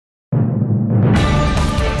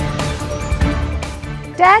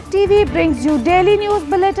Tag TV brings you daily news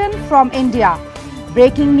bulletin from India.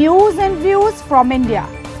 Breaking news and views from India.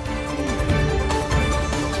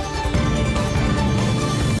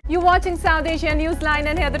 You're watching South Asia Newsline,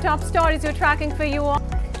 and here are the top stories we're tracking for you.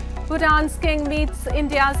 Bhutan's king meets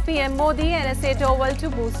India's PM Modi, NSA Dowell to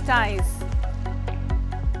boost ties.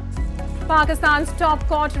 Pakistan's top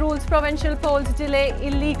court rules provincial polls delay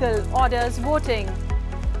illegal orders voting.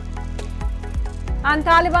 And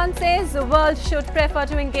Taliban says the world should prefer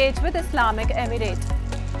to engage with Islamic Emirate.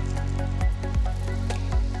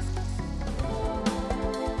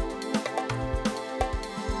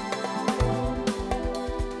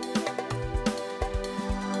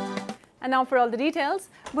 And now for all the details.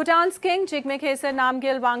 Bhutan's king Jigme Khesar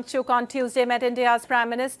Namgyal Wangchuk on Tuesday met India's Prime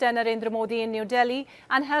Minister Narendra Modi in New Delhi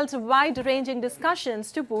and held wide-ranging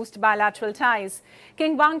discussions to boost bilateral ties.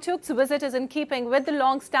 King Wangchuk's visit is in keeping with the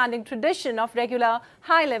long-standing tradition of regular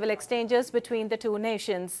high-level exchanges between the two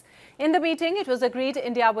nations. In the meeting, it was agreed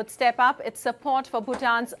India would step up its support for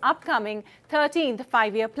Bhutan's upcoming 13th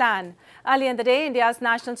five-year plan. Earlier in the day, India's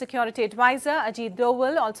National Security Advisor Ajit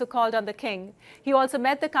Dowell also called on the king. He also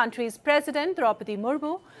met the country's President Draupadi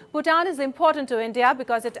Murmu. Bhutan is important to India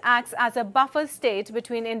because it acts as a buffer state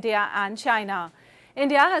between India and China.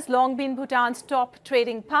 India has long been Bhutan's top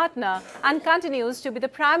trading partner and continues to be the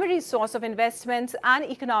primary source of investments and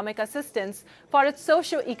economic assistance for its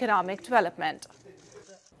socio-economic development.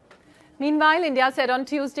 Meanwhile, India said on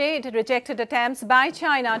Tuesday it had rejected attempts by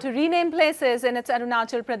China to rename places in its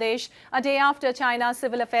Arunachal Pradesh a day after China's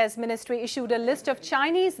Civil Affairs Ministry issued a list of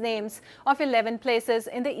Chinese names of 11 places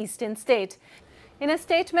in the eastern state. In a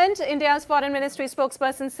statement, India's Foreign Ministry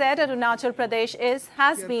spokesperson said Arunachal Pradesh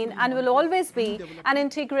has been and will always be an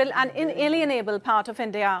integral and inalienable part of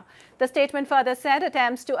India. The statement further said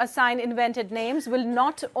attempts to assign invented names will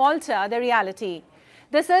not alter the reality.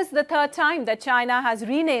 This is the third time that China has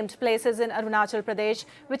renamed places in Arunachal Pradesh,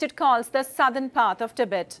 which it calls the southern part of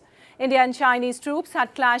Tibet. India and Chinese troops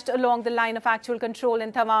had clashed along the line of actual control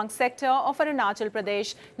in Tawang sector of Arunachal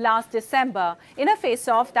Pradesh last December in a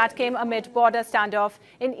face-off that came amid border standoff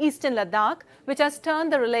in eastern Ladakh, which has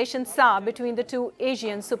turned the relations sour between the two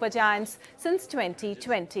Asian supergiants since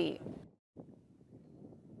 2020.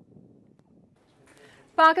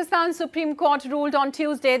 Pakistan's Supreme Court ruled on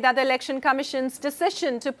Tuesday that the Election Commission's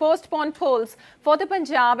decision to postpone polls for the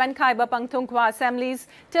Punjab and Khyber Pakhtunkhwa assemblies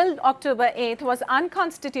till October 8th was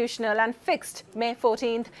unconstitutional and fixed May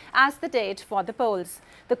 14th as the date for the polls.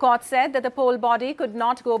 The court said that the poll body could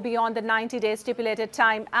not go beyond the 90-day stipulated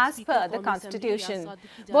time as per the constitution.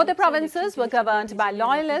 Both the provinces were governed by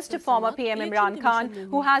loyalist former PM Imran Khan,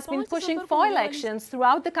 who has been pushing for elections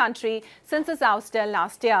throughout the country since his ouster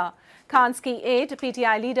last year. Khan's key aide,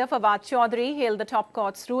 PTI leader Fawad Chaudhry, hailed the top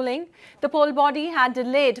court's ruling. The poll body had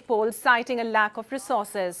delayed polls, citing a lack of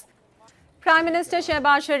resources. Prime Minister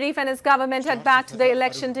Shehbaz Sharif and his government had backed the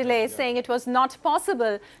election delay, saying it was not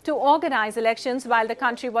possible to organize elections while the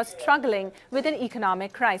country was struggling with an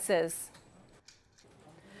economic crisis.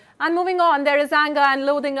 And moving on, there is anger and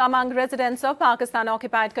loathing among residents of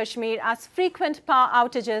Pakistan-occupied Kashmir as frequent power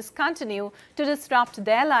outages continue to disrupt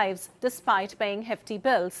their lives despite paying hefty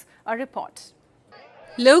bills. A report.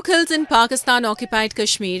 Locals in Pakistan-occupied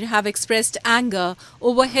Kashmir have expressed anger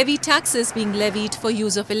over heavy taxes being levied for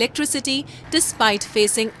use of electricity despite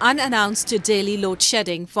facing unannounced daily load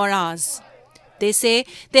shedding for hours. They say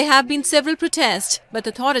there have been several protests, but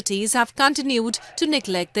authorities have continued to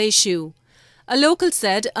neglect the issue. A local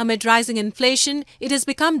said amid rising inflation, it has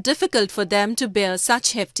become difficult for them to bear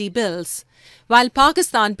such hefty bills. While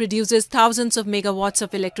Pakistan produces thousands of megawatts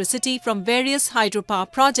of electricity from various hydropower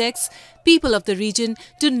projects, people of the region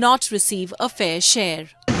do not receive a fair share.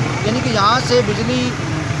 यानी कि यहाँ से बिजली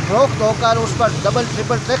फरोख्त होकर उस पर double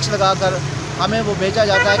triple tax लगाकर हमें वो बेचा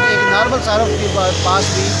जाता है कि एक नॉर्मल सार्फ के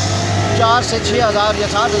पास भी 4 से 6,000 या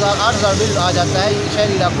 7,000 8,000 बिल आ जाता है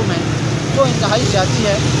शहरी इलाकों में, जो इंतहाई ज़्यादा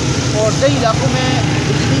है। और कई इलाकों में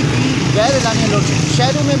बिजली की गैर एलानिया लोड शेडिंग,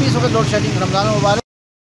 शहरों में भी इस वक्त load shedding Ramzan Mubarak.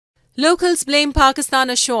 Locals blame Pakistan,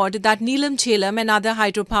 assured that Neelam Jhelum and other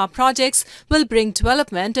hydropower projects will bring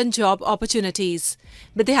development and job opportunities.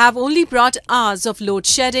 But they have only brought hours of load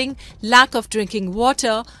shedding, lack of drinking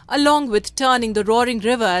water, along with turning the roaring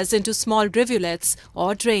rivers into small rivulets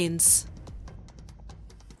or drains.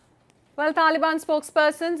 Well, Taliban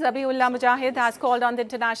spokesperson Zabiullah Mujahid has called on the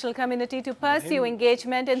international community to pursue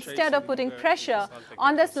engagement instead of putting pressure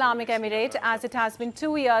on the Islamic Emirate, as it has been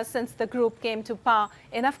 2 years since the group came to power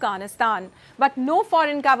in Afghanistan. But no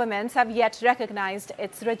foreign governments have yet recognized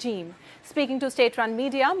its regime. Speaking to state-run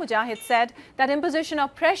media, Mujahid said that imposition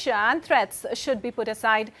of pressure and threats should be put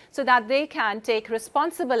aside so that they can take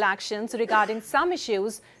responsible actions regarding some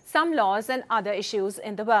issues, some laws and other issues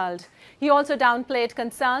in the world. He also downplayed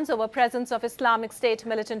concerns over presence of Islamic State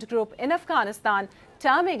militant group in Afghanistan,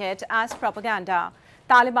 terming it as propaganda.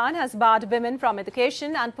 Taliban has barred women from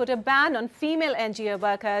education and put a ban on female NGO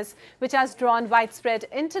workers, which has drawn widespread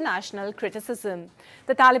international criticism.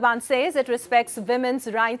 The Taliban says it respects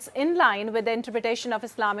women's rights in line with the interpretation of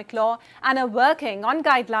Islamic law and are working on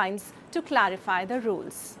guidelines to clarify the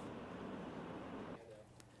rules.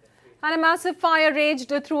 And a massive fire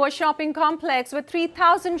raged through a shopping complex with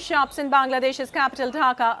 3,000 shops in Bangladesh's capital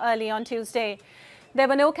Dhaka early on Tuesday. There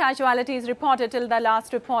were no casualties reported till the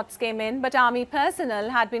last reports came in, but army personnel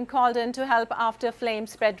had been called in to help after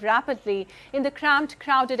flames spread rapidly in the cramped,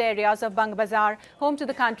 crowded areas of Bang Bazaar, home to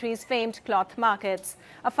the country's famed cloth markets.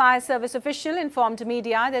 A fire service official informed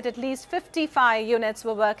media that at least 50 fire units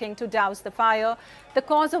were working to douse the fire, the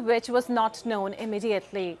cause of which was not known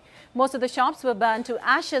immediately. Most of the shops were burned to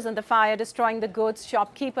ashes in the fire, destroying the goods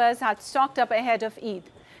shopkeepers had stocked up ahead of Eid.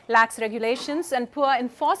 Lax regulations and poor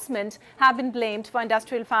enforcement have been blamed for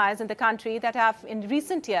industrial fires in the country that have in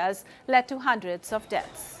recent years led to hundreds of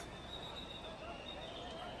deaths.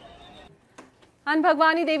 And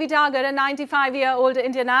Bhagwani Devi Dagar, a 95-year-old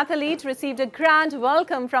Indian athlete, received a grand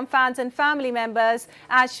welcome from fans and family members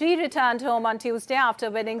as she returned home on Tuesday after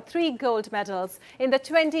winning 3 gold medals in the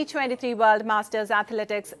 2023 World Masters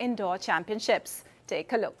Athletics Indoor Championships.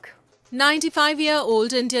 Take a look.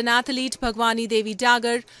 95-year-old Indian athlete Bhagwani Devi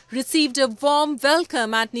Dagar received a warm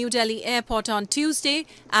welcome at New Delhi airport on Tuesday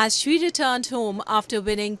as she returned home after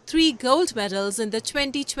winning 3 gold medals in the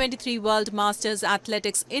 2023 World Masters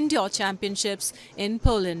Athletics Indoor Championships in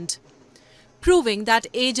Poland. Proving that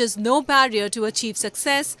age is no barrier to achieve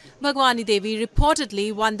success, Bhagwani Devi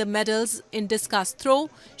reportedly won the medals in discus throw,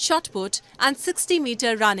 shot put and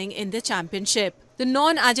 60-meter running in the championship. The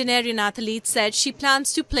non-Agenarian athlete said she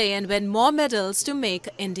plans to play and win more medals to make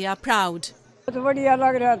India proud. बहुत बढ़िया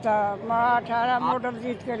लग रहा था। मैं 18 medal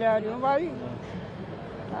जीत के ले आई हूँ भाई।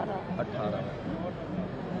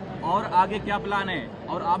 18 और आगे क्या प्लान है?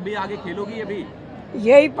 और आप भी आगे खेलोगी अभी?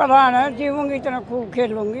 यही प्लान है, जीवूंगी इतना खूब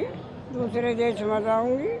खेलूंगी, दूसरे देश में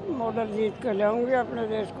जाऊंगी, मेडल जीत के लाऊंगी, अपने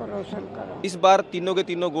देश को रोशन करूंगी। इस बार तीनों के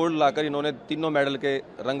तीनों गोल्ड लाकर इन्होंने तीनों मेडल के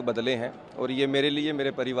रंग बदले हैं और ये मेरे लिए,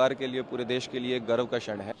 मेरे परिवार के लिए, पूरे देश के लिए गर्व का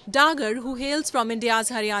क्षण है। Dagar, who hails from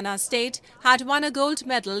India's Haryana state, had won a gold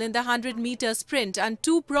medal in the 100-meter sprint and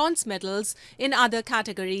 2 bronze medals in other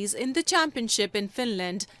categories in the championship in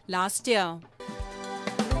Finland last year.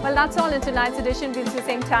 Well, that's all in tonight's edition. We'll see you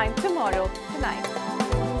same time tomorrow. Good night.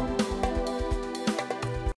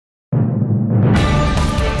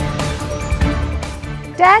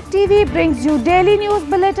 Tag TV brings you daily news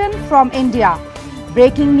bulletin from India.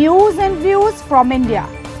 Breaking news and views from India.